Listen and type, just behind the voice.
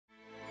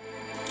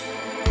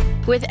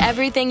With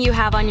everything you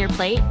have on your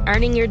plate,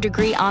 earning your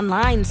degree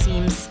online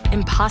seems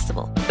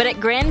impossible. But at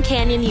Grand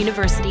Canyon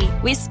University,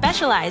 we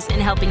specialize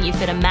in helping you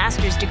fit a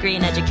master's degree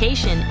in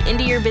education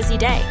into your busy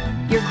day.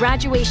 Your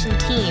graduation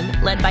team,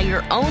 led by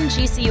your own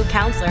GCU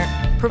counselor,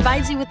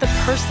 provides you with the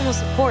personal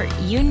support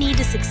you need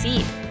to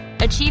succeed.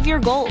 Achieve your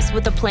goals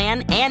with a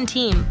plan and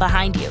team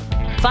behind you.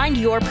 Find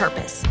your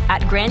purpose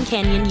at Grand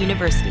Canyon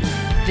University.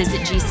 Visit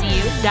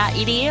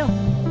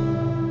gcu.edu.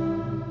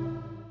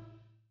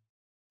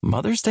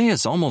 Mother's Day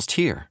is almost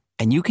here,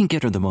 and you can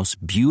get her the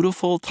most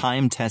beautiful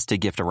time-tested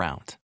gift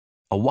around.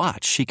 A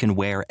watch she can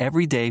wear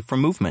every day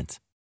from Movement.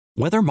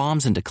 Whether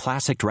mom's into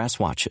classic dress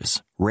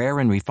watches, rare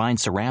and refined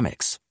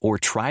ceramics, or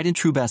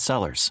tried-and-true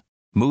bestsellers,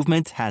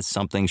 Movement has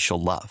something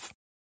she'll love.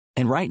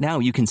 And right now,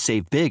 you can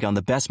save big on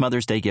the best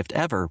Mother's Day gift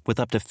ever with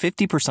up to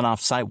 50% off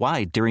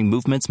site-wide during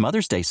Movement's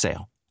Mother's Day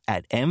sale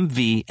at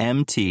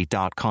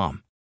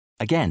MVMT.com.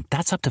 Again,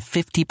 that's up to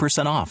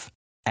 50% off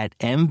at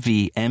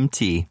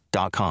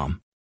MVMT.com.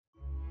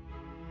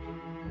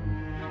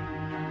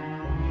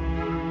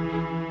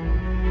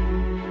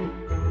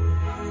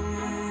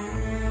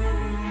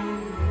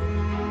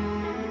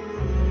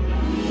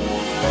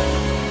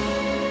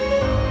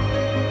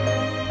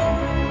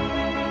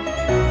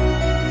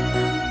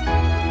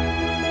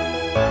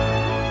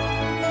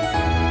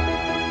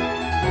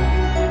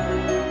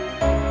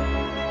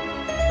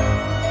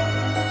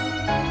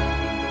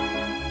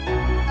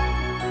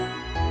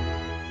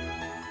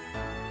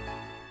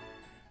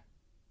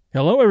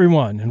 Hello,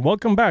 everyone, and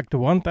welcome back to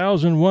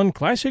 1001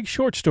 Classic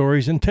Short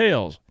Stories and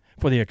Tales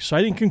for the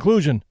exciting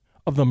conclusion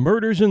of The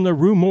Murders in the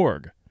Rue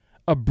Morgue,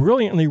 a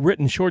brilliantly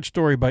written short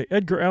story by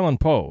Edgar Allan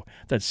Poe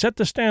that set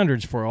the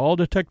standards for all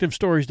detective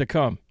stories to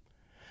come.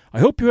 I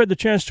hope you had the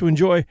chance to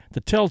enjoy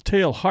The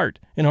Telltale Heart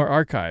in our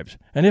archives,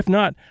 and if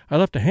not, I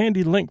left a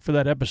handy link for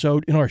that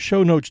episode in our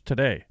show notes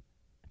today.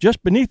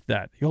 Just beneath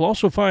that, you'll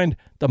also find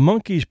The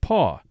Monkey's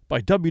Paw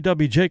by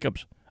W.W.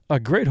 Jacobs, a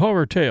great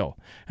horror tale,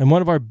 and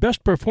one of our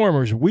best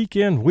performers week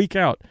in, week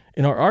out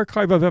in our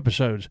archive of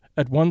episodes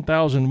at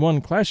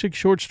 1001 Classic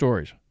Short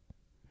Stories.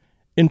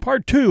 In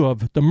Part 2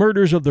 of The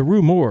Murders of the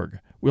Rue Morgue,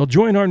 we'll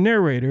join our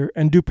narrator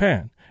and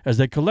Dupin as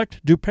they collect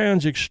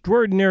Dupin's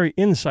extraordinary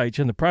insights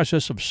in the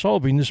process of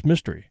solving this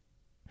mystery.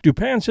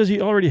 Dupin says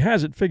he already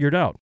has it figured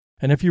out,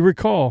 and if you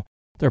recall,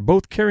 they're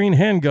both carrying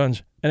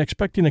handguns and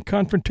expecting a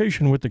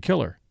confrontation with the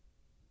killer.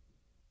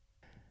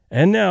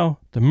 And now,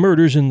 The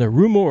Murders in the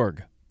Rue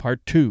Morgue,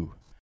 Part 2.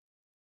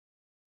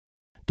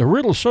 The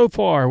riddle so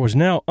far was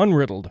now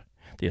unriddled.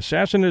 The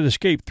assassin had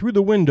escaped through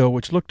the window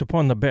which looked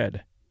upon the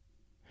bed.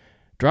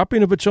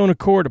 Dropping of its own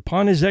accord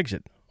upon his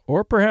exit,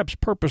 or perhaps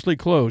purposely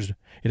closed,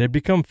 it had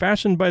become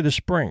fastened by the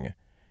spring,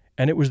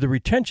 and it was the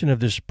retention of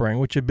this spring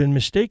which had been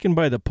mistaken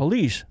by the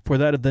police for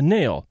that of the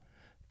nail,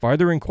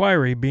 farther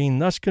inquiry being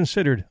thus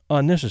considered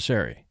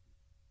unnecessary.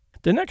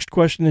 The next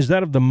question is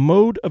that of the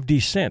mode of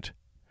descent.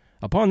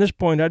 Upon this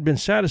point I had been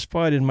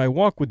satisfied in my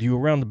walk with you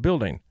around the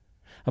building.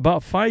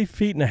 About 5.5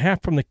 feet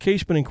from the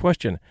casement in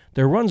question,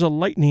 there runs a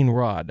lightning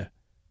rod.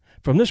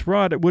 From this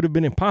rod it would have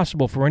been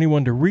impossible for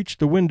anyone to reach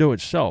the window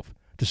itself,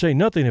 to say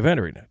nothing of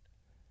entering it.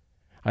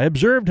 I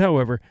observed,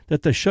 however,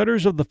 that the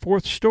shutters of the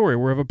 4th story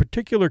were of a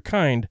particular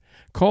kind,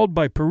 called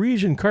by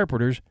Parisian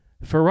carpenters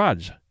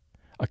ferrades,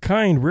 a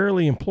kind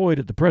rarely employed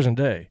at the present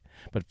day,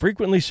 but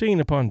frequently seen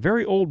upon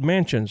very old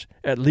mansions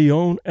at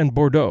Lyon and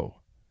Bordeaux.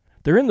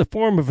 They're in the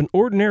form of an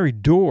ordinary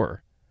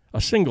door, a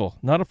single,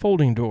 not a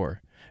folding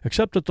door,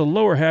 except that the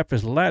lower half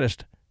is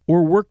latticed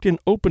or worked in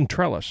open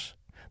trellis,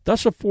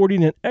 thus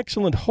affording an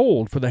excellent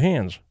hold for the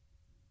hands.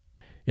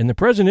 In the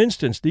present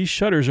instance, these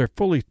shutters are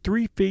fully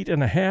 3.5 feet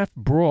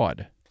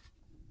broad.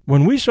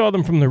 When we saw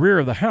them from the rear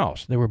of the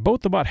house, they were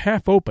both about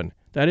half open,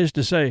 that is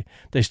to say,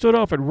 they stood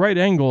off at right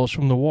angles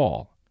from the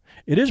wall.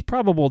 It is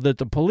probable that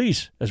the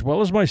police, as well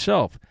as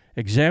myself,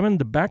 examined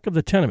the back of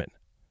the tenement.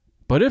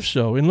 But if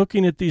so, in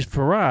looking at these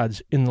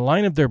ferrades in the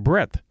line of their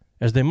breadth,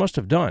 as they must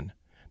have done,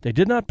 they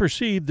did not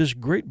perceive this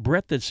great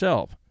breadth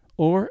itself,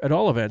 or, at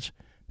all events,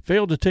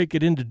 failed to take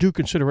it into due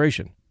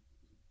consideration.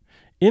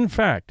 In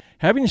fact,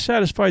 having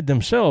satisfied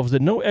themselves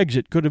that no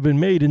exit could have been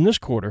made in this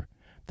quarter,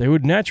 they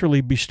would naturally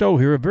bestow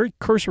here a very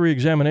cursory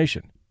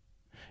examination.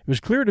 It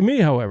was clear to me,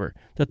 however,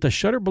 that the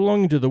shutter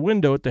belonging to the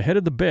window at the head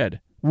of the bed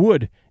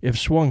would, if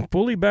swung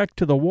fully back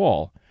to the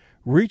wall,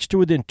 reach to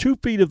within 2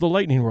 feet of the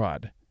lightning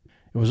rod.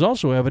 It was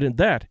also evident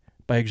that,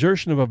 by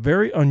exertion of a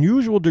very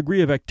unusual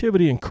degree of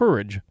activity and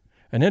courage,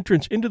 an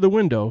entrance into the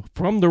window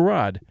from the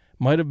rod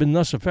might have been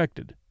thus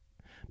effected.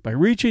 By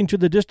reaching to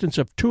the distance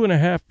of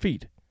 2.5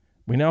 feet,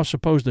 we now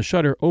suppose the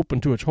shutter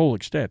open to its whole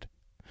extent,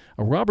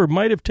 a robber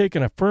might have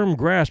taken a firm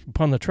grasp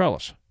upon the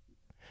trellis.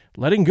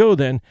 Letting go,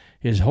 then,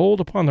 his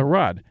hold upon the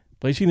rod,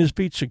 placing his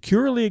feet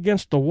securely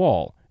against the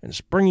wall, and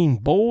springing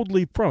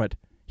boldly from it,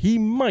 he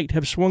might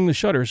have swung the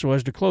shutter so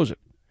as to close it,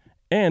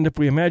 and, if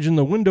we imagine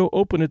the window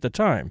open at the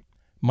time,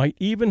 might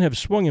even have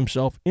swung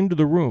himself into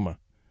the room.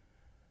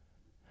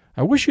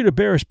 I wish you to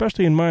bear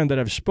especially in mind that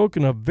I have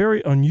spoken of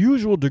very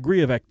unusual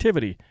degree of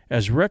activity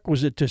as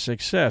requisite to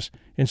success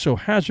in so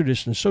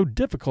hazardous and so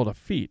difficult a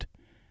feat.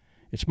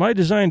 It's my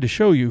design to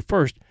show you,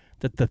 first,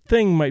 that the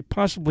thing might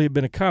possibly have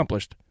been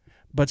accomplished,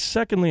 but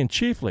secondly and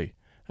chiefly,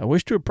 I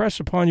wish to impress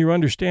upon your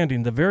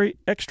understanding the very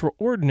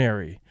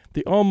extraordinary,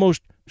 the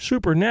almost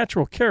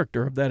supernatural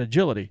character of that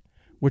agility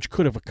which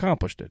could have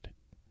accomplished it.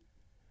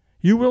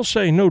 You will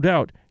say, no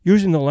doubt,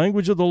 using the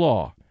language of the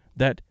law,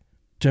 that,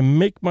 to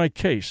make my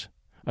case,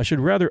 I should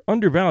rather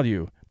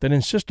undervalue than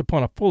insist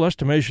upon a full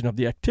estimation of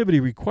the activity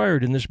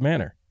required in this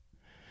manner.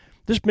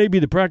 This may be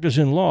the practice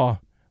in law,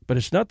 but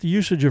it's not the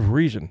usage of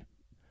reason.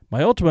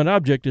 My ultimate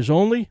object is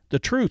only the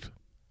truth.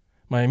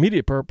 My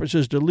immediate purpose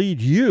is to lead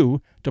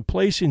you to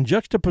place in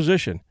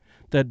juxtaposition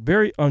that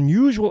very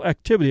unusual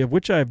activity of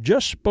which I have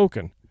just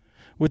spoken,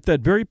 with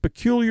that very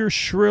peculiar,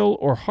 shrill,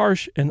 or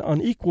harsh and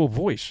unequal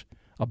voice,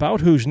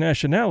 about whose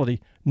nationality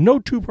no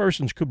two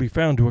persons could be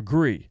found to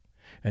agree,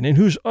 and in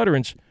whose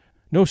utterance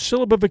no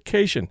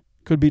syllabification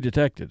could be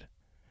detected.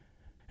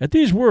 At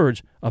these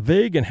words, a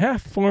vague and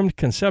half-formed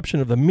conception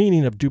of the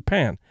meaning of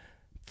Dupin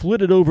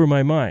flitted over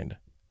my mind.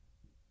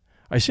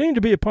 I seemed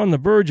to be upon the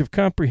verge of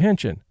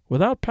comprehension,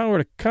 without power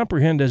to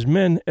comprehend, as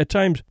men at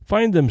times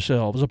find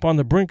themselves upon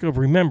the brink of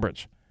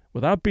remembrance,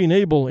 without being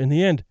able, in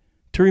the end,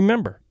 to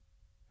remember.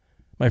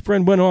 My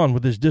friend went on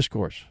with his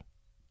discourse.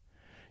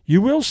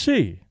 "You will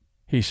see,"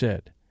 he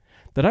said,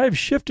 "that I have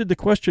shifted the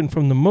question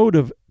from the mode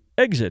of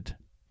exit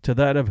to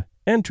that of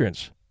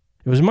entrance.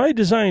 It was my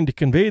design to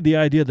convey the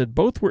idea that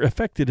both were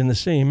effected in the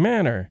same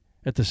manner,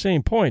 at the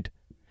same point.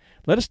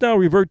 Let us now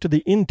revert to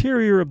the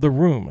interior of the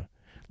room.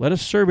 Let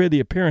us survey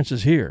the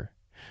appearances here.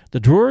 The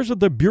drawers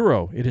of the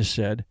bureau, it is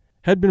said,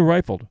 had been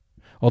rifled,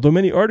 although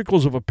many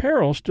articles of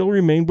apparel still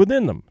remained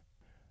within them.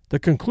 The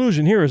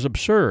conclusion here is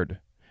absurd.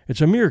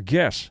 It's a mere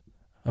guess,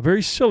 a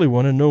very silly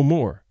one and no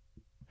more.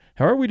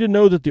 How are we to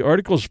know that the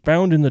articles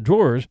found in the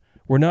drawers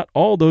were not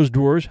all those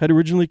drawers had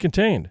originally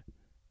contained?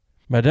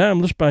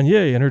 Madame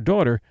L'Espanaye and her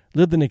daughter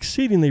lived an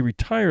exceedingly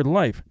retired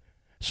life,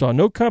 saw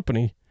no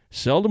company,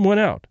 seldom went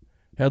out,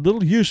 had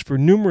little use for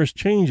numerous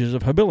changes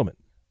of habiliment.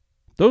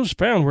 Those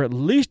found were at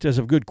least as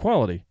of good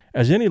quality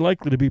as any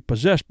likely to be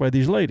possessed by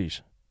these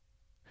ladies.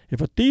 If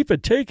a thief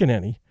had taken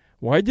any,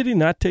 why did he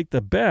not take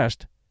the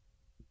best?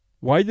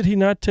 Why did he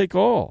not take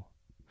all?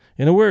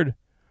 In a word,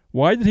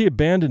 why did he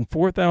abandon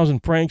 4,000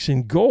 francs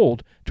in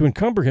gold to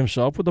encumber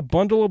himself with a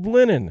bundle of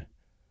linen?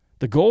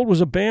 The gold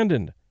was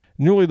abandoned.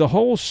 Nearly the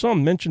whole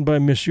sum mentioned by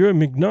Monsieur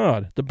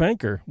Mignard, the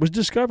banker, was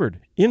discovered,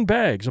 in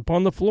bags,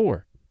 upon the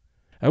floor.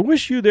 I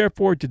wish you,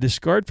 therefore, to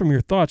discard from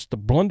your thoughts the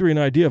blundering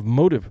idea of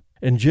motive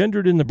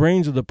engendered in the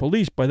brains of the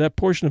police by that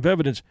portion of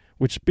evidence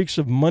which speaks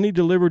of money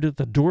delivered at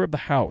the door of the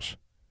house.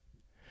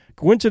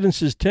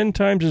 Coincidences 10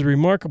 times as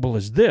remarkable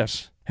as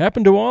this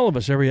happen to all of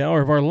us every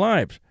hour of our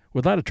lives,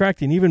 without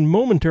attracting even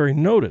momentary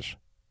notice.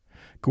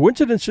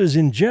 Coincidences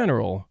in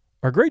general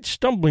are great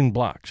stumbling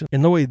blocks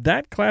in the way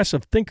that class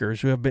of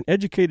thinkers who have been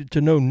educated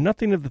to know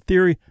nothing of the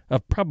theory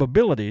of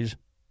probabilities,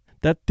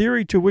 that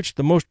theory to which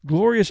the most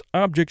glorious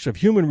objects of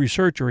human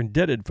research are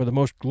indebted for the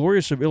most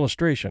glorious of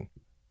illustration.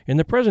 In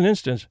the present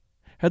instance,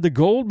 had the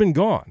gold been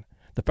gone,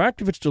 the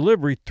fact of its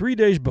delivery 3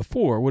 days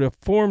before would have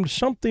formed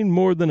something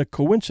more than a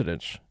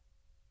coincidence.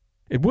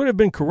 It would have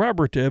been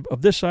corroborative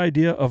of this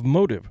idea of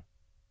motive.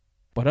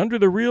 But under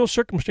the real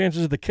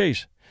circumstances of the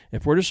case,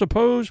 if we're to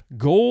suppose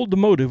gold the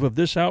motive of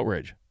this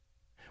outrage,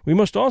 we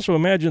must also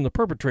imagine the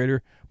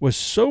perpetrator was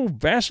so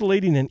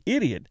vacillating an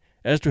idiot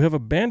as to have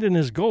abandoned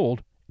his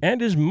gold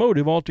and his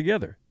motive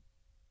altogether.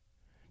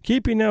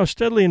 Keeping now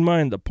steadily in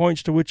mind the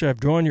points to which I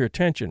have drawn your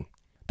attention,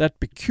 that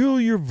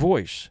peculiar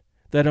voice,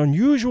 that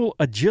unusual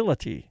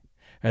agility,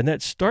 and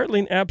that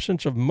startling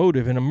absence of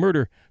motive in a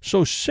murder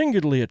so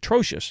singularly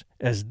atrocious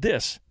as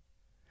this,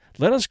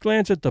 let us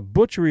glance at the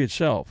butchery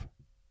itself.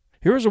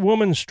 Here is a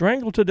woman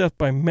strangled to death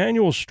by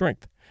manual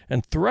strength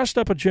and thrust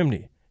up a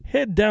chimney,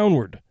 head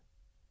downward.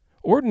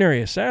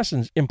 Ordinary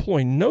assassins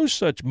employ no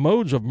such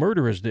modes of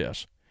murder as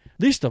this.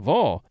 Least of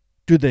all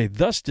do they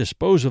thus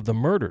dispose of the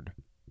murdered.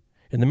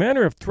 In the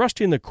manner of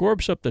thrusting the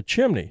corpse up the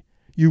chimney,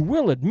 you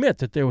will admit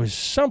that there was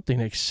something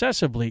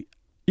excessively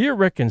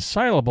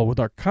irreconcilable with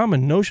our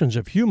common notions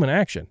of human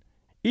action,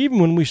 even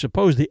when we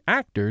suppose the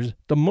actors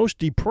the most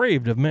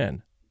depraved of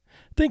men.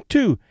 Think,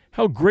 too,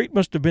 how great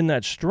must have been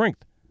that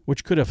strength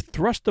which could have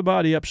thrust the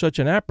body up such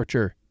an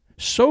aperture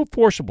so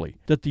forcibly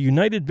that the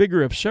united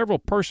vigor of several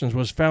persons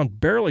was found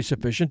barely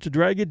sufficient to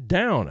drag it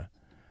down.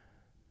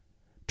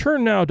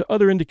 Turn now to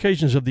other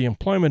indications of the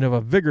employment of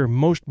a vigor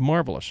most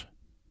marvelous.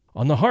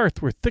 On the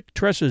hearth were thick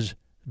tresses,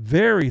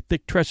 very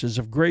thick tresses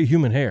of gray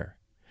human hair.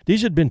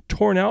 These had been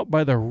torn out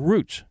by the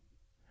roots.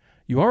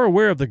 You are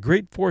aware of the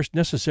great force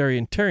necessary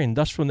in tearing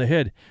thus from the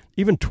head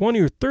even 20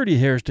 or 30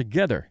 hairs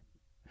together.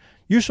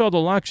 You saw the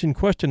locks in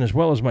question as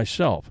well as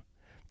myself.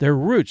 Their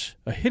roots,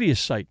 a hideous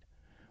sight,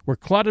 were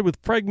clotted with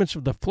fragments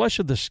of the flesh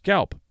of the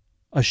scalp,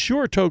 a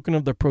sure token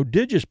of the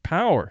prodigious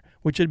power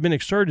which had been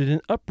exerted in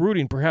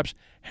uprooting perhaps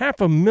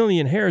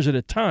 500,000 hairs at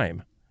a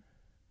time.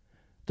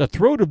 The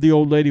throat of the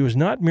old lady was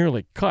not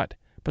merely cut,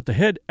 but the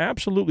head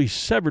absolutely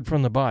severed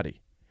from the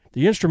body.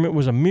 The instrument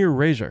was a mere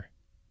razor.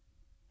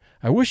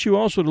 I wish you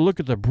also to look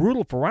at the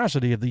brutal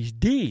ferocity of these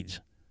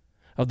deeds.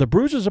 Of the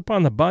bruises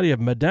upon the body of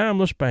Madame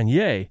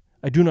L'Espanaye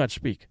I do not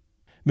speak.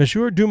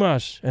 Monsieur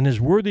Dumas and his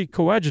worthy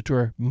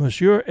coadjutor,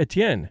 Monsieur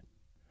Etienne,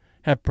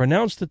 have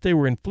pronounced that they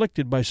were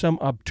inflicted by some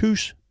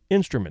obtuse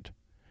instrument,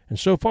 and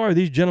so far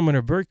these gentlemen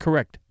are very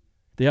correct.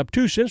 The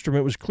obtuse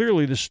instrument was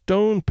clearly the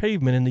stone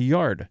pavement in the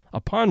yard,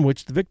 upon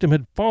which the victim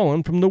had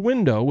fallen from the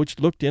window which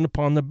looked in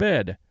upon the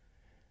bed.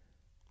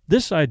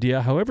 This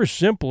idea, however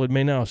simple it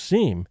may now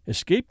seem,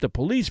 escaped the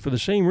police for the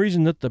same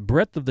reason that the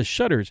breadth of the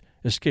shutters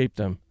escaped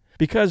them,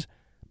 because,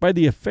 by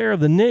the affair of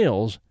the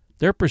nails,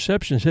 their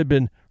perceptions had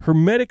been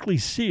hermetically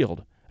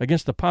sealed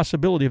against the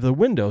possibility of the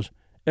windows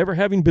ever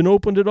having been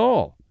opened at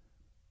all.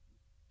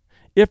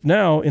 If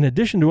now, in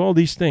addition to all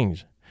these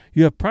things,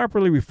 you have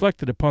properly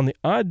reflected upon the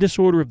odd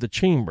disorder of the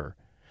chamber,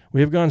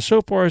 we have gone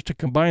so far as to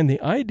combine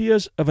the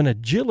ideas of an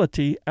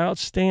agility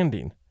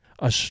outstanding,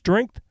 a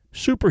strength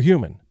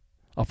superhuman,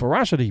 a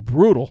ferocity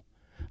brutal,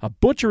 a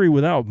butchery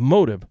without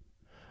motive,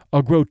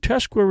 a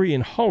grotesquerie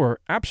and horror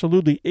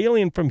absolutely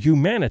alien from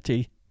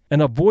humanity,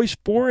 and a voice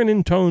foreign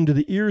in tone to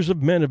the ears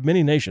of men of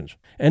many nations,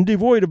 and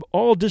devoid of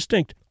all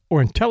distinct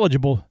or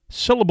intelligible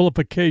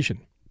syllablification.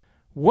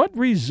 What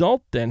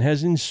result, then,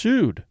 has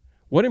ensued?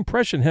 What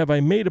impression have I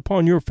made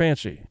upon your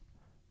fancy?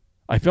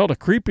 I felt a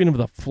creeping of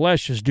the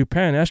flesh as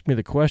Dupin asked me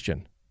the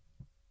question.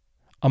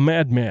 A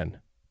madman,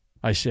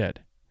 I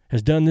said,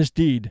 has done this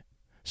deed.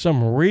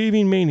 Some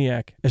raving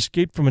maniac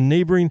escaped from a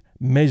neighboring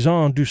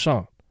Maison du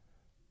Sang.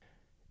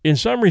 In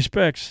some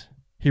respects,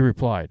 he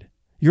replied,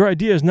 your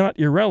idea is not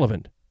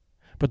irrelevant,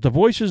 but the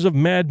voices of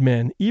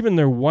madmen, even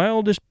their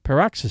wildest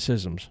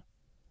paroxysms,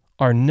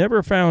 are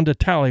never found to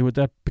tally with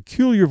that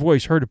peculiar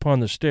voice heard upon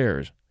the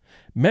stairs.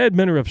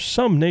 Madmen are of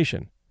some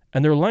nation,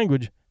 and their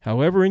language,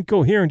 however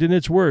incoherent in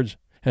its words,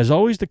 has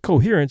always the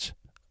coherence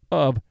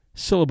of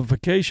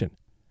syllabification.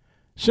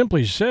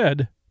 Simply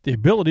said, the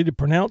ability to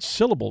pronounce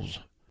syllables.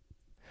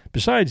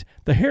 Besides,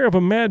 the hair of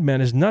a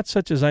madman is not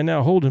such as I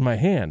now hold in my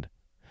hand.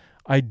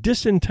 I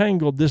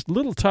disentangled this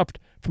little tuft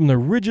from the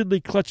rigidly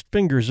clutched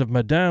fingers of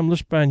Madame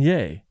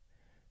L'Espanaye.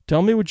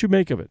 Tell me what you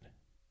make of it.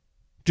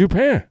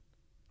 Dupin,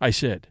 I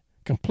said,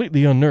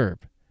 completely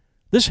unnerved,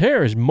 this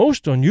hair is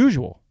most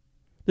unusual.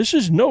 This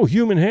is no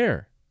human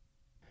hair.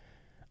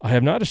 I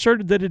have not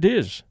asserted that it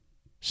is,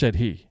 said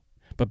he,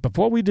 but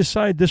before we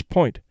decide this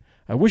point,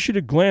 I wish you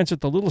to glance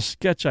at the little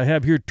sketch I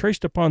have here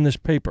traced upon this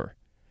paper.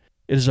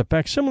 It is a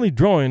facsimile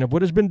drawing of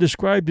what has been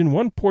described in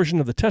one portion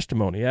of the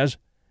testimony as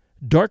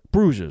dark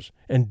bruises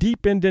and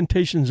deep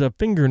indentations of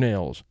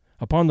fingernails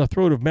upon the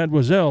throat of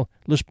Mademoiselle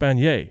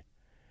L'Espanaye,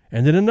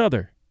 and in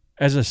another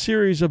as a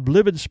series of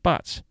livid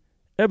spots,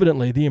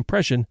 evidently the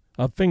impression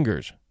of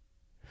fingers.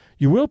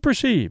 You will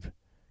perceive,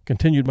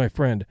 continued my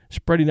friend,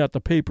 spreading out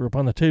the paper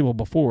upon the table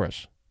before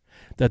us,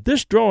 that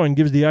this drawing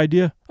gives the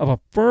idea of a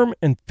firm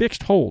and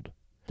fixed hold.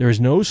 There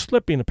is no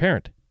slipping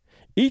apparent.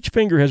 Each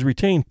finger has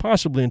retained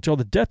possibly until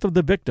the death of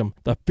the victim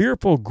the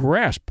fearful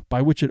grasp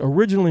by which it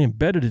originally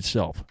embedded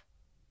itself.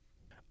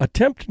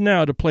 Attempt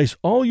now to place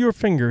all your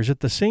fingers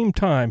at the same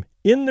time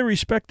in the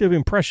respective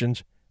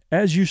impressions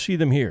as you see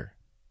them here.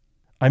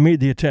 I made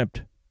the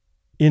attempt.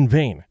 In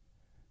vain.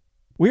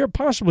 We are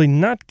possibly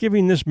not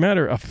giving this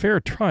matter a fair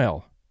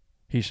trial,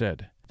 he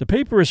said. The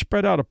paper is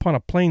spread out upon a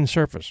plain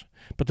surface,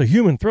 but the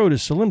human throat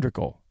is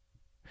cylindrical.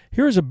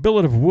 Here is a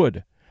billet of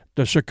wood,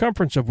 the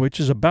circumference of which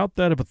is about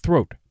that of a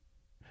throat.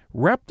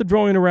 Wrap the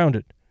drawing around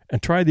it,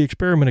 and try the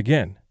experiment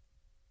again.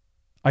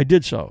 I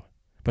did so,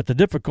 but the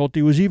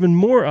difficulty was even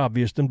more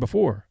obvious than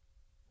before.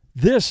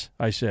 This,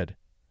 I said,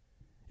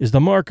 is the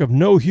mark of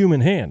no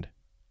human hand.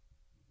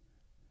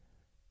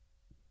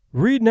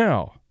 Read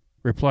now,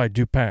 replied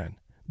Dupin,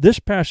 this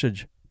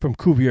passage from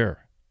Cuvier.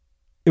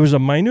 It was a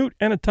minute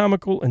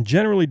anatomical and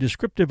generally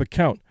descriptive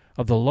account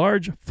of the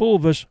large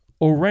fulvous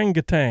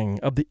orangutan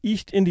of the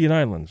East Indian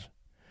Islands.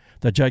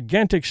 The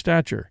gigantic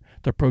stature,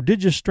 the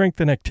prodigious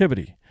strength and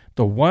activity,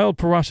 the wild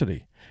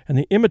ferocity, and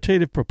the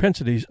imitative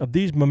propensities of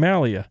these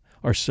mammalia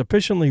are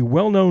sufficiently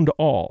well known to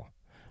all.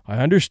 I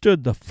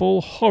understood the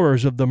full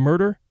horrors of the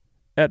murder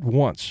at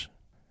once.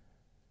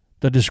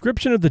 The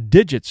description of the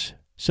digits,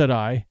 said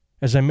I,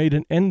 as I made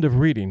an end of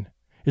reading,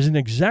 is in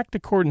exact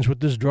accordance with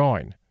this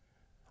drawing.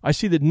 I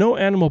see that no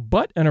animal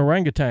but an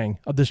orangutan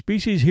of the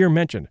species here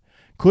mentioned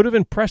could have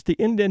impressed the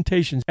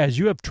indentations as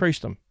you have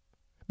traced them.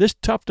 This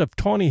tuft of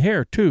tawny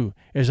hair, too,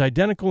 is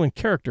identical in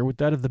character with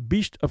that of the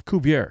beast of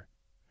Cuvier.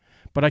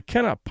 But I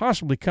cannot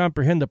possibly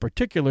comprehend the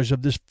particulars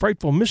of this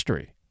frightful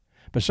mystery.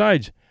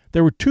 Besides,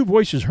 there were two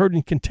voices heard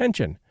in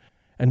contention,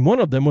 and one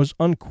of them was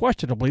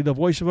unquestionably the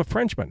voice of a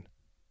Frenchman.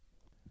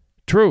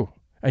 True,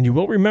 and you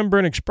will remember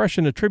an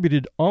expression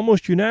attributed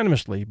almost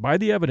unanimously by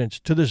the evidence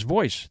to this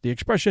voice, the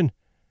expression,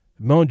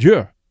 Mon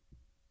Dieu.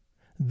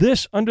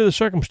 This, under the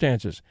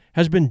circumstances,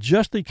 has been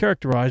justly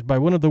characterized by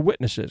one of the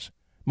witnesses,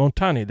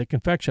 Montani, the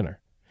confectioner,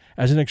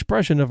 as an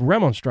expression of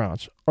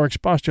remonstrance or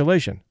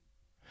expostulation.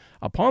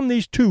 Upon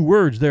these two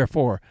words,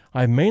 therefore,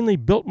 I mainly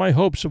built my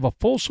hopes of a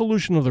full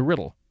solution of the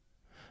riddle.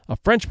 A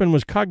Frenchman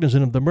was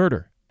cognizant of the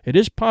murder, It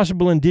is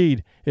possible,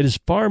 indeed, it is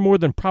far more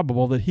than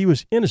probable, that he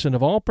was innocent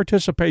of all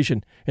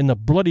participation in the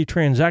bloody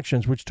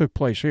transactions which took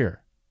place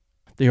here.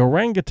 The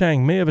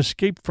orangutan may have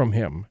escaped from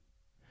him.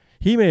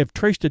 He may have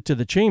traced it to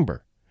the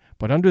chamber,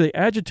 but under the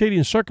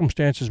agitating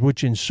circumstances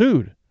which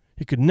ensued,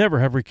 he could never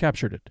have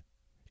recaptured it.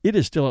 It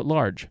is still at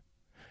large.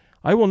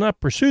 I will not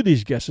pursue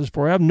these guesses,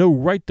 for I have no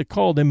right to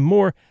call them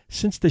more,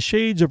 since the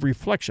shades of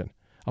reflection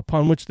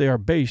upon which they are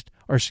based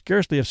are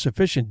scarcely of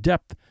sufficient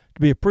depth to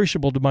be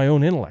appreciable to my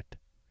own intellect,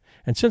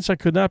 and since I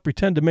could not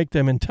pretend to make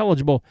them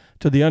intelligible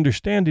to the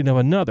understanding of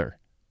another.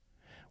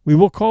 We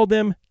will call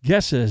them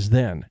guesses,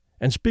 then,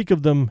 and speak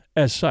of them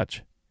as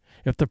such.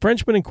 If the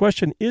Frenchman in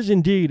question is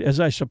indeed, as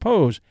I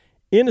suppose,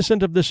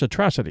 innocent of this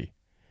atrocity,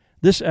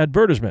 this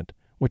advertisement,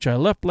 which I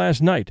left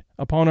last night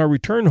upon our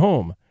return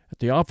home at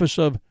the office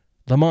of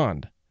Le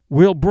Monde,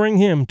 will bring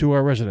him to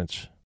our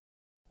residence.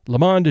 Le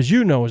Monde, as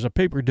you know, is a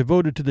paper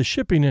devoted to the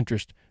shipping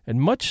interest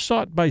and much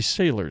sought by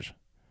sailors.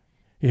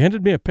 He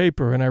handed me a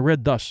paper, and I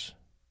read thus: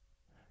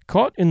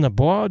 "Caught in the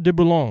Bois de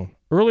Boulogne,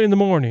 early in the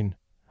morning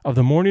of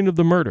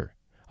the murder,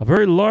 a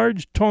very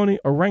large tawny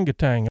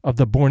orangutan of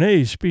the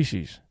Bornese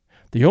species.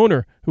 The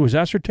owner, who is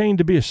ascertained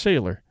to be a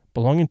sailor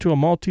belonging to a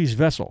Maltese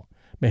vessel,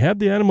 may have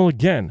the animal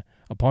again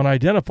upon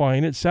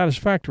identifying it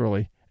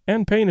satisfactorily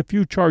and paying a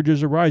few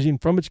charges arising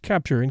from its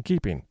capture and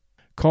keeping.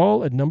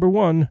 Call at No.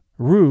 1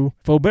 Rue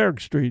Faubourg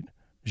Street,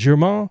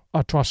 Germain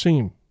à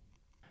Troisième."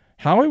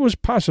 How it was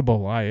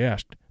possible, I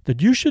asked,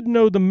 that you should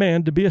know the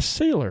man to be a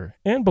sailor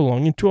and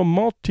belonging to a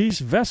Maltese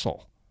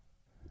vessel?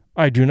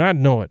 "I do not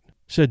know it,"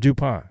 said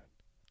Dupin.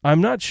 "I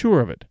am not sure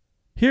of it.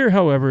 Here,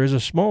 however, is a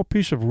small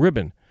piece of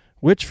ribbon,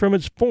 which, from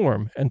its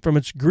form and from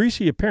its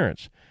greasy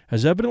appearance,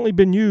 has evidently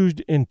been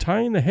used in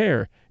tying the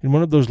hair in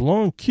one of those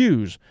long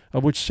queues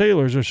of which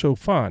sailors are so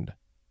fond.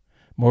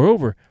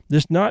 Moreover,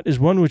 this knot is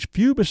one which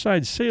few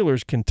besides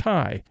sailors can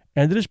tie,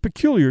 and it is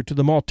peculiar to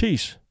the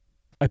Maltese.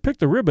 I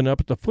picked the ribbon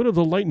up at the foot of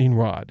the lightning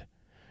rod.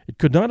 It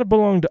could not have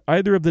belonged to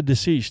either of the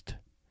deceased.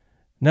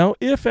 Now,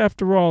 if,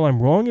 after all,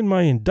 I'm wrong in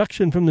my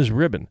induction from this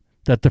ribbon,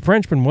 that the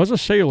Frenchman was a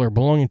sailor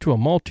belonging to a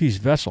Maltese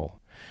vessel,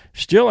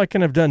 still I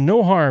can have done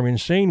no harm in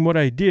saying what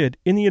I did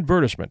in the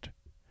advertisement.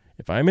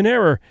 If I am in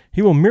error,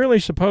 he will merely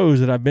suppose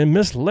that I have been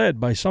misled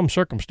by some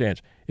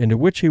circumstance into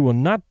which he will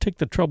not take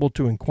the trouble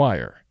to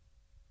inquire.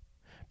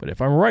 But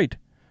if I'm right,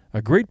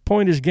 a great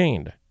point is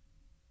gained.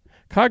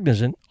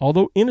 Cognizant,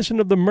 although innocent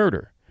of the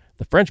murder,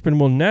 the Frenchman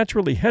will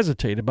naturally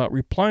hesitate about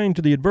replying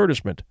to the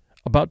advertisement,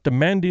 about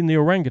demanding the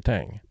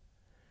orangutan.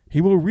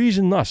 He will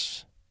reason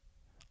thus: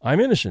 I'm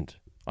innocent,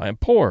 I am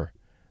poor,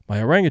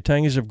 my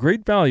orangutan is of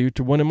great value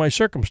to one in my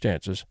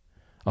circumstances,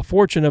 a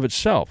fortune of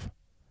itself.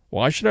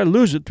 Why should I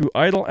lose it through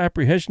idle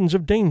apprehensions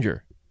of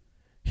danger?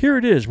 Here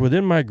it is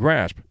within my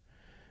grasp.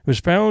 It was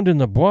found in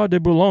the Bois de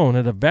Boulogne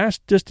at a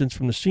vast distance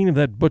from the scene of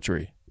that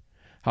butchery.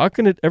 How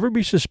can it ever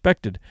be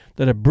suspected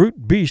that a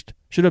brute beast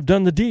should have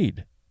done the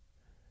deed?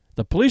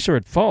 The police are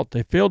at fault.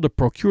 They failed to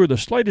procure the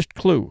slightest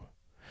clue.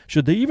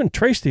 Should they even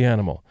trace the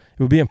animal,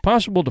 it would be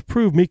impossible to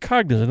prove me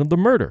cognizant of the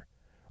murder,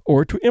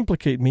 or to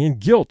implicate me in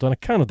guilt on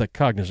account of that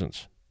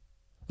cognizance.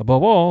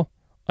 Above all,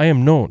 I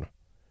am known.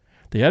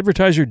 The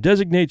advertiser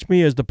designates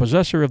me as the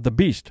possessor of the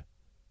beast.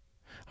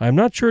 I am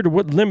not sure to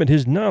what limit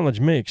his knowledge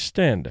may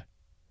extend.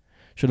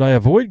 Should I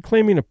avoid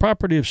claiming a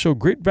property of so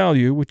great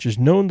value which is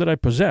known that I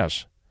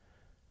possess,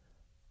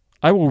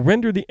 I will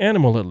render the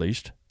animal, at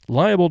least,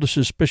 liable to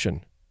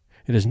suspicion.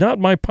 It is not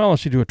my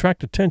policy to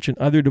attract attention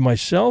either to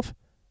myself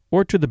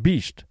or to the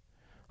beast.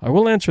 I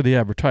will answer the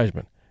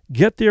advertisement,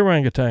 get the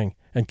orangutan,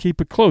 and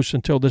keep it close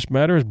until this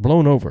matter is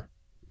blown over.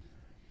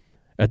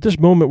 At this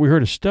moment we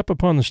heard a step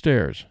upon the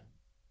stairs.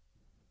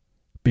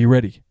 Be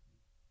ready,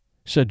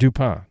 said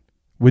Dupin,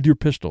 with your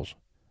pistols,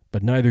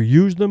 but neither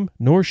use them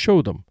nor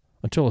show them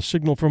until a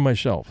signal from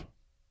myself.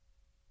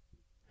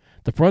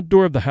 The front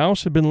door of the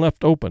house had been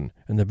left open,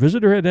 and the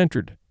visitor had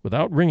entered,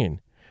 without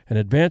ringing, and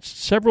advanced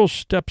several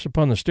steps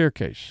upon the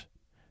staircase.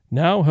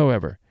 Now,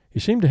 however, he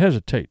seemed to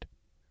hesitate.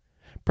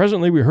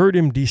 Presently we heard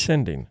him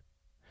descending.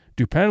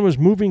 Dupin was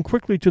moving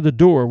quickly to the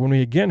door when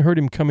we again heard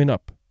him coming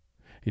up.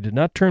 He did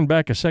not turn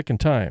back a second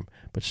time,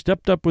 but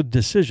stepped up with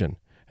decision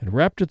and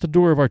rapped at the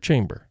door of our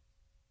chamber.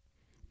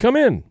 "Come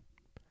in,"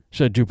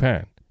 said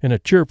Dupin, in a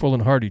cheerful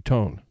and hearty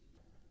tone.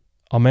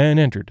 A man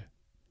entered.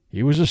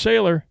 He was a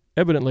sailor,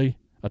 evidently,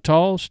 a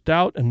tall,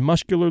 stout, and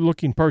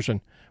muscular-looking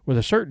person, with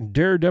a certain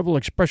daredevil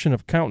expression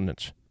of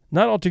countenance,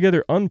 not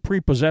altogether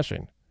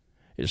unprepossessing.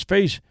 His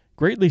face,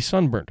 greatly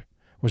sunburnt,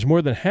 was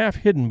more than half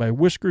hidden by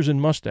whiskers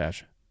and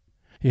mustache.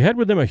 He had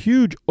with him a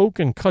huge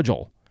oaken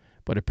cudgel,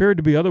 but appeared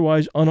to be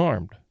otherwise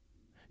unarmed.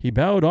 He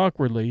bowed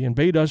awkwardly and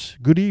bade us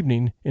good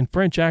evening in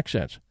French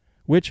accents,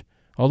 which,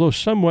 although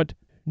somewhat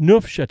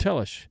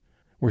Neufchatelish,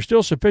 were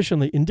still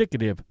sufficiently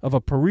indicative of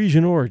a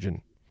Parisian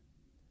origin.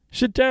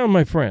 "Sit down,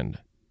 my friend,"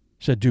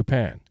 said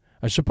Dupin.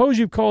 "I suppose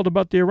you've called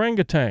about the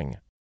orangutan.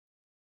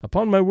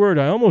 Upon my word,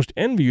 I almost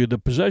envy you the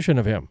possession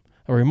of him,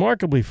 a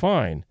remarkably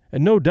fine,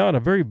 and no doubt a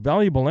very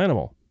valuable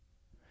animal.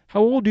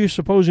 How old do you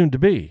suppose him to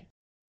be?"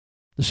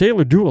 The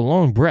sailor drew a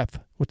long breath,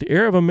 with the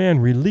air of a man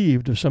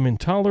relieved of some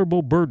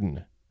intolerable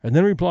burden, and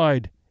then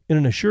replied, in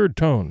an assured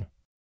tone,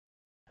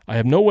 "I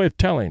have no way of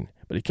telling,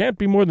 but he can't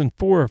be more than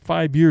 4 or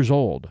 5 years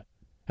old.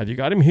 Have you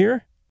got him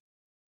here?"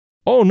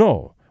 "Oh,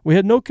 no, we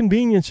had no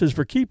conveniences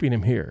for keeping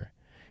him here.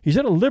 He's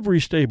at a livery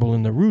stable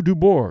in the Rue du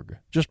Bourg,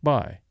 just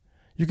by.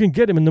 You can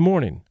get him in the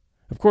morning.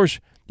 Of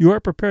course, you are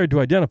prepared to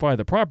identify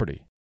the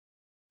property."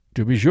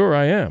 "To be sure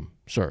I am,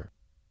 sir."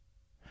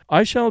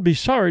 "I shall be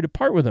sorry to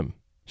part with him,"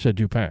 said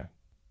Dupin.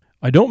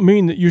 "I don't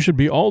mean that you should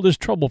be all this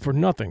trouble for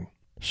nothing,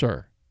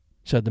 sir,"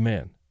 said the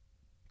man.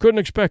 "Couldn't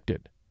expect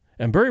it.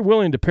 Am very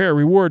willing to pay a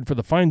reward for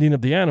the finding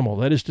of the animal,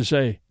 that is to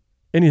say,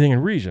 anything in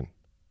reason."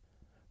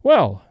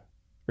 "Well,"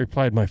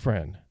 replied my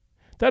friend,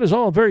 "that is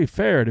all very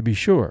fair, to be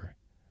sure.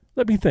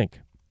 Let me think.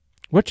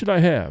 What should I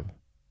have?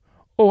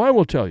 Oh, I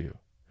will tell you.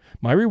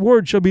 My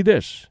reward shall be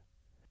this.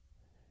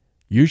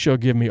 You shall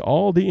give me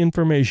all the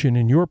information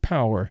in your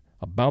power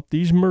about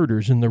these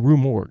murders in the Rue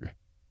Morgue."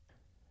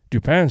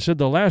 Dupin said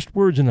the last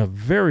words in a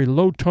very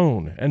low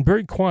tone and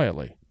very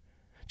quietly.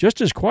 Just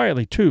as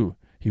quietly, too,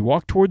 he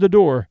walked toward the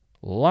door,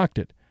 locked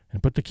it,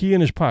 and put the key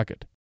in his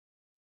pocket.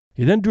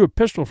 He then drew a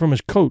pistol from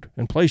his coat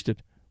and placed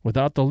it,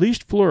 without the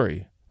least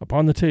flurry,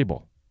 upon the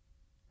table.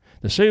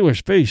 The sailor's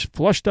face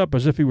flushed up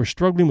as if he were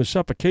struggling with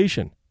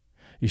suffocation.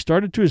 He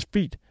started to his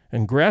feet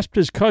and grasped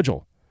his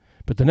cudgel,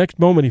 but the next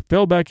moment he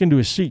fell back into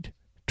his seat,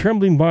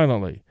 trembling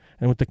violently,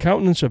 and with the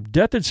countenance of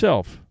death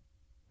itself.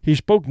 He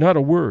spoke not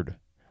a word.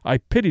 I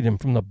pitied him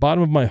from the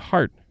bottom of my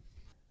heart.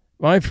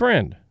 "My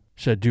friend,"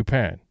 said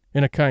Dupin,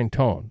 in a kind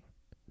tone,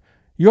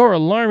 "you are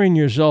alarming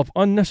yourself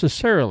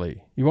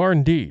unnecessarily. You are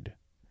indeed.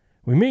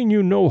 We mean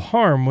you no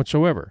harm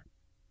whatsoever.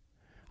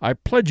 I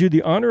pledge you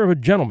the honor of a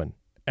gentleman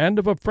and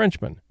of a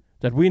Frenchman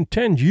that we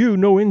intend you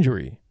no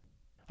injury.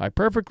 I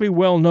perfectly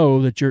well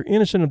know that you're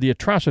innocent of the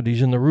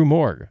atrocities in the Rue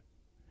Morgue.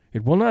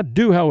 It will not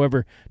do,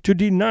 however, to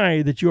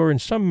deny that you are in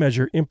some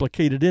measure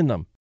implicated in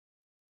them.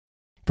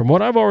 From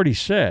what I've already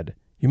said,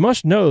 you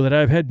must know that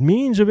I've had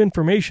means of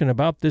information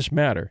about this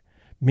matter,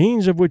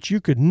 means of which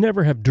you could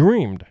never have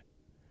dreamed.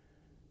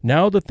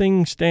 Now the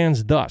thing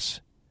stands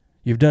thus.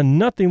 You've done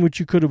nothing which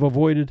you could have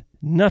avoided,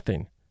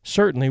 nothing,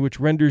 certainly,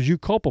 which renders you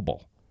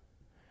culpable.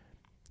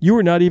 You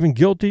were not even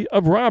guilty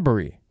of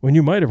robbery, when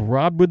you might have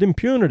robbed with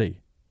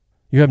impunity.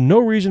 You have no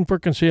reason for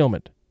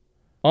concealment.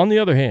 On the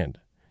other hand,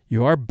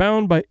 you are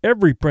bound by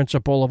every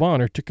principle of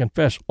honor to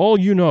confess all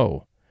you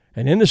know.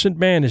 An innocent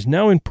man is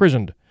now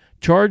imprisoned,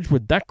 charged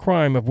with that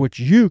crime of which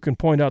you can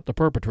point out the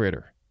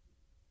perpetrator."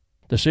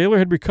 The sailor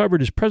had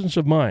recovered his presence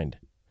of mind,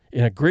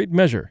 in a great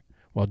measure,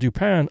 while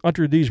Dupin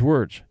uttered these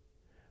words,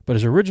 but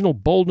his original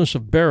boldness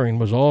of bearing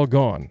was all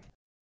gone.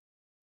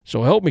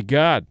 "So help me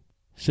God,"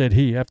 said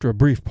he, after a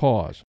brief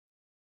pause.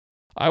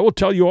 "I will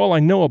tell you all I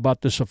know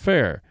about this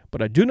affair,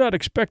 but I do not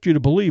expect you to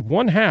believe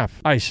one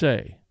half I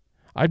say.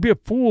 I'd be a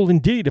fool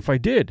indeed if I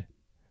did.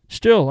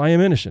 Still, I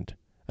am innocent,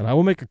 and I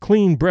will make a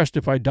clean breast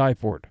if I die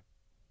for it."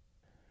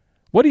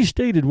 What he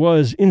stated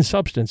was, in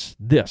substance,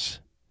 this.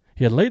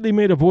 He had lately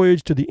made a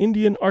voyage to the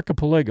Indian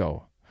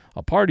archipelago.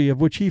 A party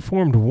of which he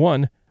formed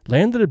one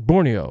landed at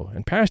Borneo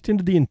and passed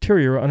into the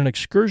interior on an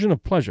excursion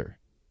of pleasure.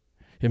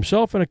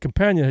 Himself and a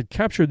companion had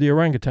captured the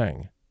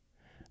orangutan.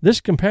 This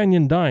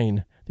companion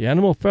dying, the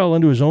animal fell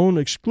into his own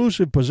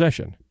exclusive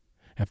possession.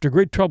 After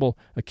great trouble,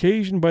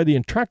 occasioned by the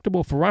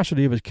intractable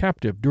ferocity of his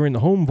captive during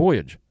the home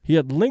voyage, he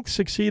at length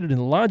succeeded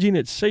in lodging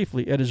it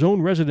safely at his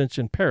own residence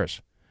in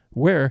Paris,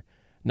 where,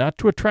 not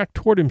to attract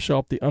toward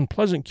himself the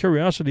unpleasant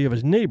curiosity of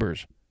his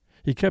neighbors,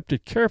 he kept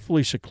it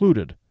carefully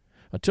secluded,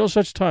 until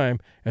such time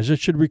as it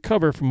should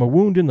recover from a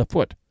wound in the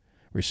foot,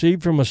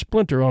 received from a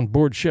splinter on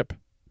board ship.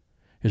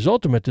 His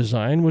ultimate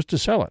design was to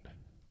sell it.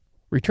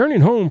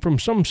 Returning home from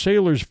some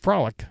sailor's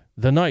frolic,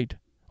 the night,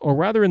 or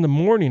rather in the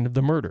morning of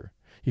the murder,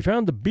 he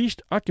found the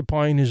beast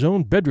occupying his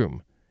own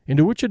bedroom,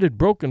 into which it had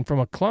broken from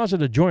a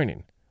closet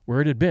adjoining,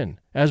 where it had been,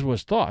 as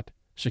was thought,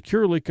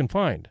 securely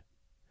confined.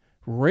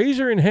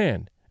 Razor in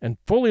hand, and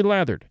fully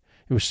lathered,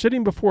 it was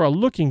sitting before a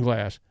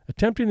looking-glass,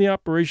 attempting the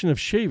operation of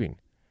shaving,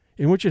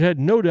 in which it had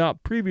no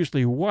doubt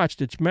previously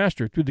watched its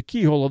master through the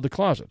keyhole of the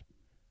closet.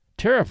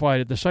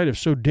 Terrified at the sight of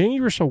so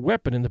dangerous a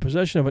weapon in the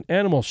possession of an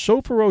animal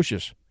so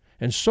ferocious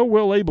and so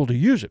well able to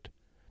use it,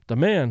 the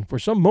man, for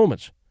some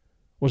moments,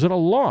 was at a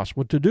loss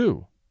what to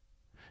do.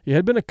 He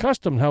had been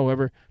accustomed,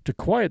 however, to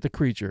quiet the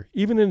creature,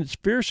 even in its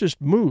fiercest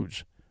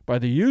moods, by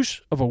the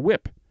use of a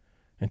whip,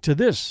 and to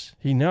this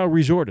he now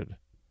resorted.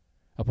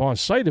 Upon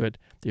sight of it,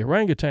 the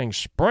orangutan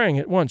sprang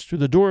at once through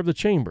the door of the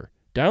chamber,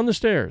 down the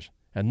stairs,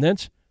 and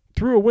thence,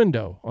 through a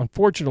window,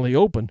 unfortunately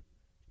open,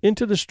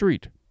 into the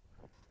street.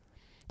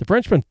 The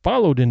Frenchman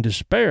followed in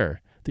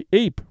despair, the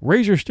ape,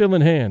 razor still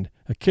in hand,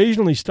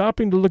 occasionally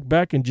stopping to look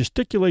back and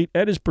gesticulate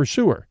at his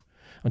pursuer,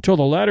 until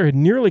the latter had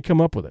nearly come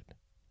up with it.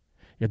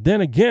 It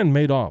then again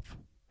made off.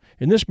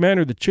 In this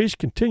manner the chase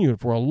continued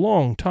for a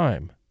long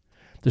time.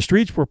 The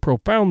streets were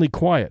profoundly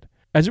quiet,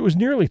 as it was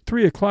nearly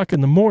 3 o'clock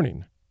in the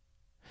morning.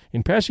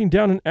 In passing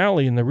down an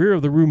alley in the rear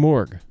of the Rue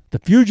Morgue, the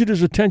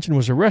fugitive's attention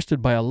was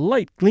arrested by a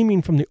light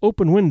gleaming from the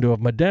open window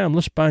of Madame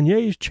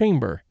L'Espanaye's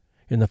chamber,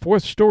 in the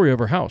 4th story of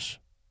her house.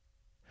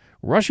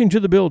 Rushing to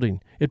the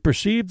building, it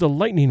perceived the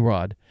lightning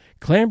rod,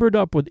 clambered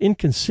up with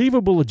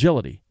inconceivable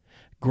agility,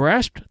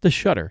 grasped the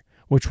shutter,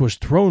 which was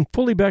thrown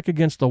fully back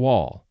against the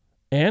wall,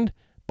 and,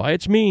 by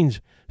its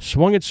means,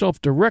 swung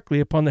itself directly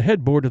upon the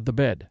headboard of the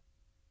bed.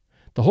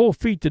 The whole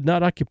feat did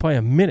not occupy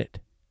a minute.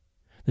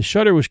 The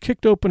shutter was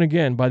kicked open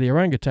again by the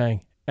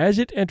orangutan as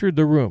it entered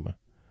the room.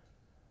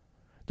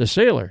 The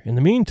sailor, in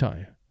the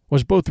meantime,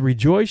 was both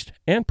rejoiced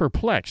and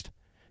perplexed.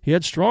 He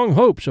had strong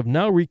hopes of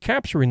now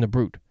recapturing the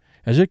brute,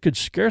 as it could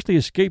scarcely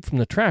escape from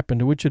the trap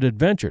into which it had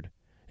ventured,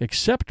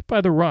 except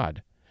by the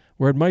rod,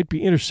 where it might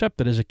be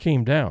intercepted as it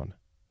came down.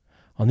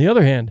 On the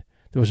other hand,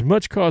 there was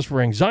much cause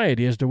for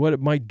anxiety as to what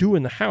it might do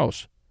in the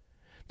house.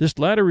 This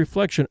latter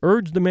reflection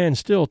urged the man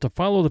still to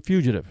follow the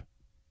fugitive.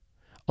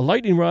 A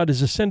lightning rod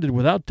is ascended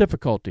without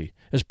difficulty,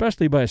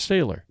 especially by a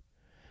sailor.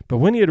 But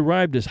when he had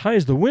arrived as high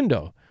as the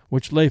window,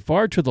 which lay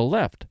far to the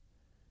left,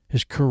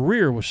 his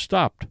career was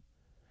stopped.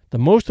 The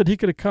most that he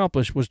could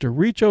accomplish was to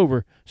reach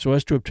over so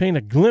as to obtain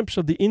a glimpse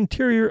of the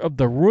interior of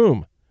the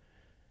room.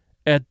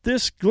 At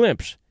this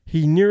glimpse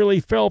he nearly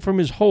fell from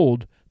his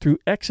hold through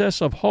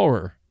excess of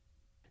horror.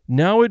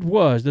 Now it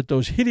was that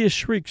those hideous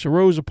shrieks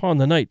arose upon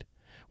the night,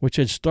 which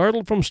had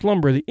startled from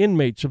slumber the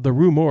inmates of the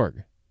Rue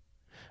Morgue.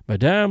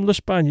 Madame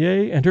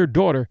L'Espanaye and her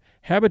daughter,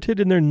 habited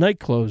in their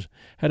night-clothes,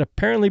 had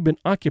apparently been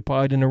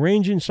occupied in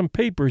arranging some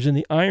papers in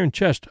the iron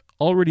chest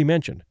already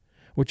mentioned,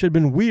 which had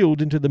been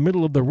wheeled into the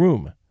middle of the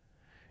room.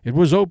 It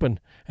was open,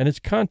 and its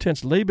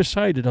contents lay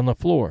beside it on the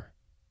floor.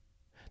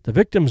 The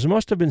victims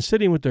must have been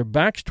sitting with their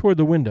backs toward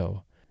the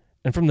window,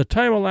 and from the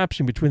time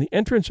elapsing between the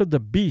entrance of the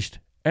beast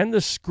and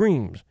the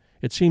screams,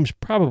 it seems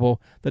probable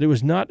that it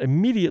was not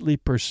immediately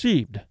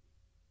perceived.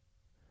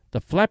 The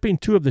flapping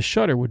to of the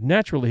shutter would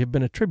naturally have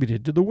been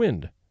attributed to the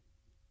wind.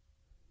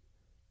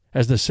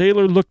 As the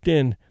sailor looked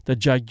in, the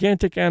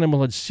gigantic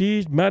animal had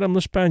seized Madame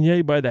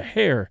L'Espanaye by the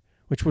hair,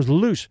 which was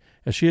loose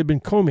as she had been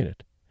combing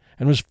it,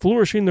 and was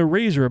flourishing the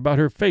razor about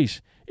her face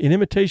in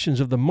imitations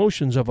of the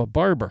motions of a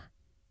barber.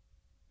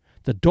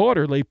 The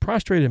daughter lay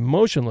prostrate and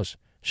motionless.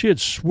 She had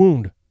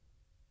swooned.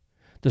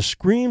 The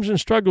screams and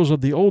struggles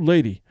of the old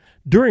lady,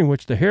 during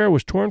which the hair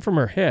was torn from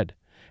her head,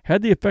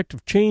 had the effect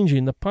of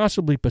changing the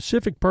possibly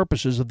pacific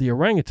purposes of the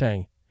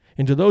orangutan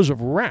into those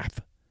of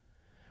wrath.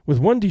 With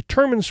one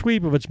determined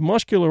sweep of its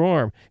muscular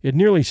arm, it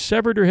nearly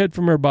severed her head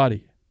from her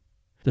body.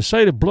 The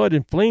sight of blood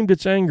inflamed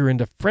its anger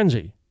into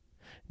frenzy.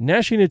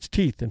 Gnashing its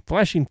teeth and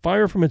flashing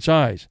fire from its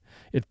eyes,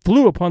 it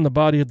flew upon the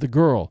body of the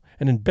girl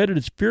and embedded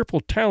its fearful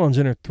talons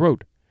in her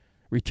throat,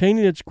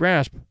 retaining its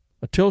grasp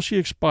until she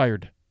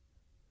expired.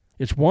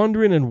 Its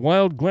wandering and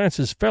wild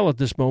glances fell at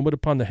this moment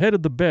upon the head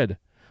of the bed,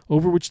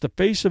 over which the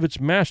face of its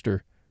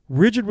master,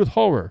 rigid with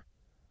horror,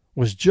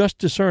 was just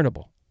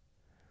discernible.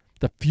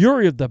 The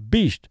fury of the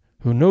beast,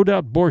 who no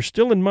doubt bore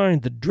still in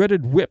mind the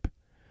dreaded whip,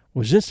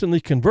 was instantly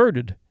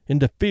converted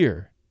into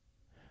fear.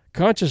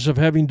 Conscious of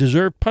having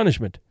deserved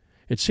punishment,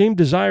 it seemed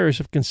desirous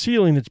of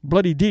concealing its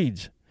bloody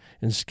deeds,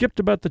 and skipped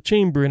about the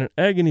chamber in an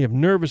agony of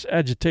nervous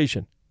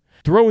agitation,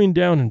 throwing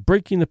down and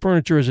breaking the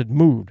furniture as it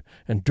moved,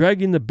 and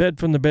dragging the bed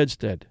from the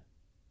bedstead.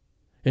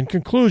 In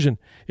conclusion,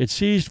 it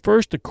seized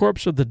first the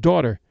corpse of the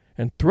daughter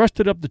and thrust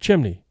it up the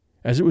chimney,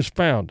 as it was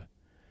found,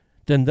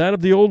 then that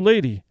of the old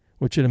lady,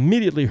 which it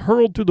immediately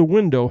hurled through the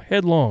window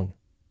headlong.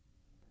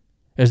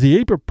 As the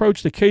ape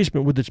approached the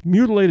casement with its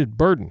mutilated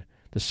burden,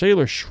 the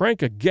sailor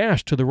shrank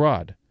aghast to the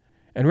rod,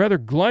 and rather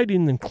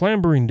gliding than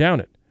clambering down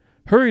it,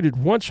 hurried at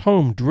once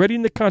home,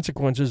 dreading the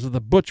consequences of the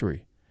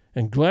butchery,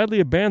 and gladly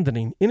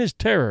abandoning, in his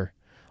terror,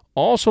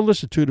 all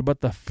solicitude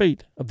about the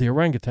fate of the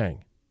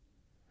orangutan.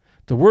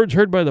 The words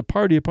heard by the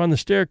party upon the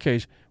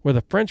staircase were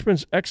the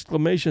Frenchman's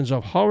exclamations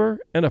of horror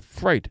and of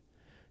fright,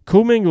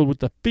 commingled with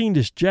the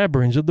fiendish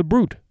jabberings of the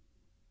brute.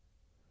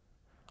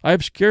 I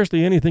have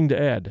scarcely anything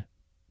to add.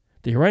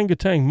 The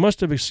orangutan must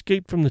have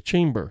escaped from the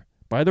chamber,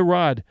 by the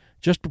rod,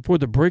 just before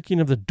the breaking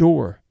of the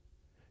door.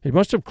 It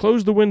must have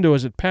closed the window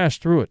as it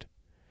passed through it.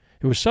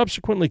 It was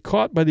subsequently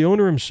caught by the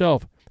owner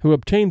himself, who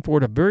obtained for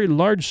it a very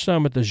large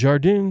sum at the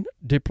Jardin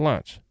des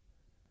Plantes.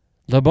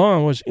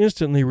 Laban was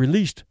instantly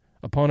released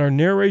upon our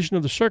narration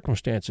of the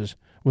circumstances,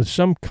 with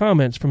some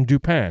comments from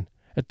Dupin,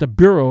 at the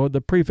bureau of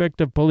the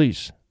prefect of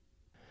police.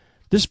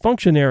 This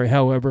functionary,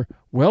 however,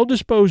 well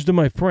disposed to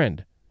my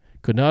friend,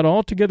 could not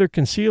altogether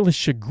conceal his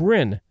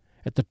chagrin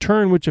at the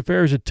turn which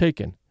affairs had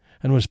taken,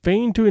 and was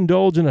fain to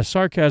indulge in a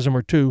sarcasm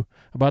or two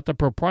about the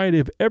propriety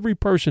of every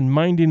person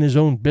minding his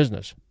own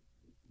business.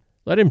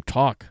 "Let him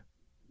talk,"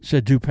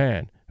 said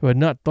Dupin, who had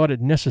not thought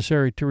it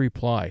necessary to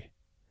reply.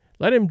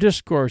 "Let him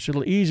discourse,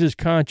 it'll ease his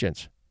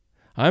conscience.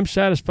 I'm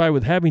satisfied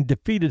with having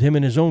defeated him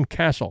in his own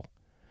castle.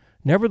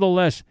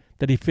 Nevertheless,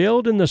 that he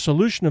failed in the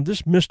solution of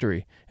this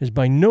mystery is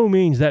by no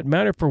means that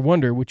matter for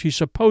wonder which he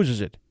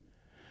supposes it.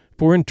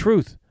 For in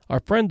truth, our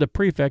friend the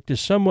prefect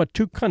is somewhat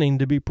too cunning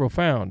to be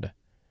profound.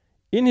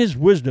 In his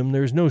wisdom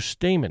there is no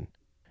stamen.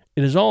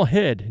 It is all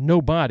head,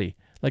 no body,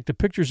 like the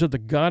pictures of the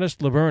goddess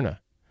Laverna,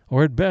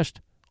 or at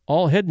best,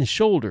 all head and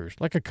shoulders,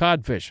 like a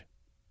codfish.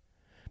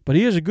 But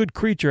he is a good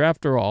creature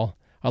after all.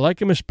 I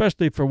like him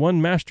especially for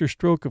one master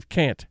stroke of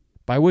cant,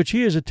 by which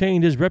he has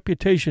attained his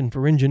reputation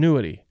for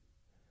ingenuity.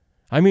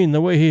 I mean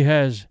the way he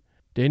has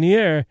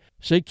dénier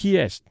ce qui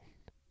est,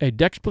 et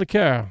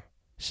d'expliquer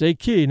ce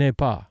qui n'est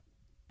pas.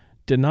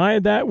 Deny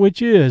that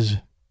which is,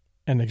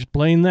 and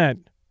explain that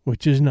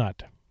which is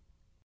not.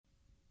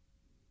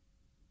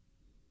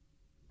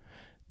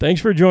 Thanks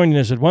for joining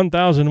us at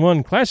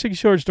 1001 Classic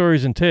Short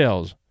Stories and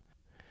Tales.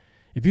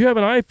 If you have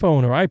an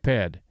iPhone or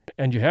iPad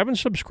and you haven't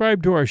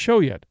subscribed to our show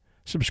yet,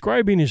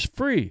 subscribing is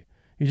free.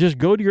 You just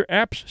go to your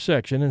apps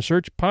section and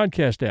search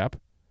podcast app,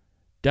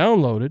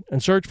 download it,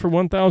 and search for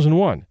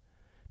 1001.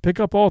 Pick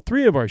up all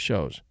 3 of our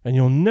shows, and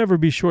you'll never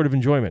be short of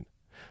enjoyment.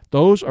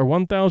 Those are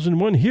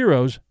 1001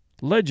 Heroes,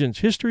 Legends,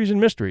 Histories,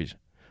 and Mysteries,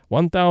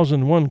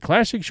 1001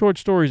 Classic Short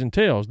Stories and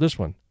Tales, this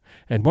one,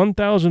 and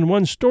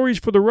 1001 Stories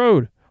for the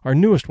Road, our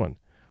newest one.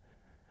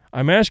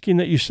 I'm asking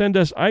that you send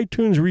us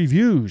iTunes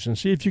reviews and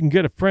see if you can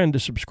get a friend to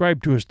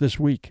subscribe to us this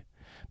week.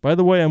 By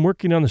the way, I'm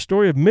working on the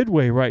story of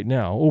Midway right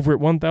now over at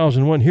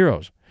 1001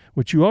 Heroes,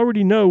 which you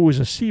already know was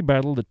a sea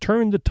battle that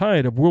turned the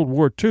tide of World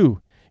War II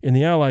in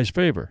the Allies'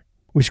 favor.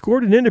 We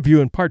scored an interview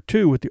in Part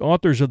 2 with the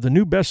authors of the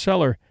new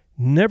bestseller,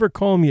 Never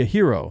Call Me a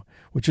Hero,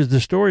 which is the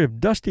story of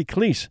Dusty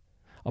Cleese,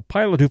 a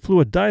pilot who flew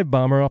a dive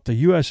bomber off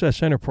the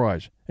USS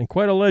Enterprise, and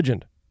quite a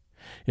legend.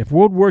 If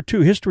World War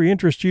II history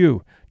interests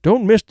you,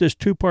 don't miss this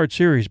 2-part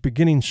series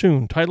beginning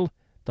soon, titled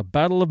The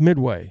Battle of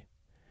Midway.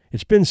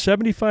 It's been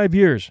 75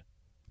 years,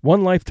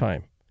 one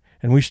lifetime,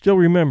 and we still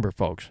remember,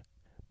 folks.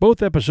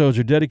 Both episodes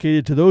are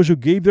dedicated to those who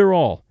gave their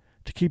all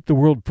to keep the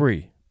world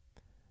free.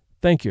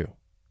 Thank you.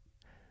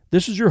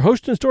 This is your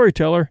host and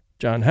storyteller,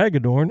 John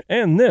Hagedorn,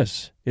 and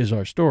this is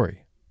our story.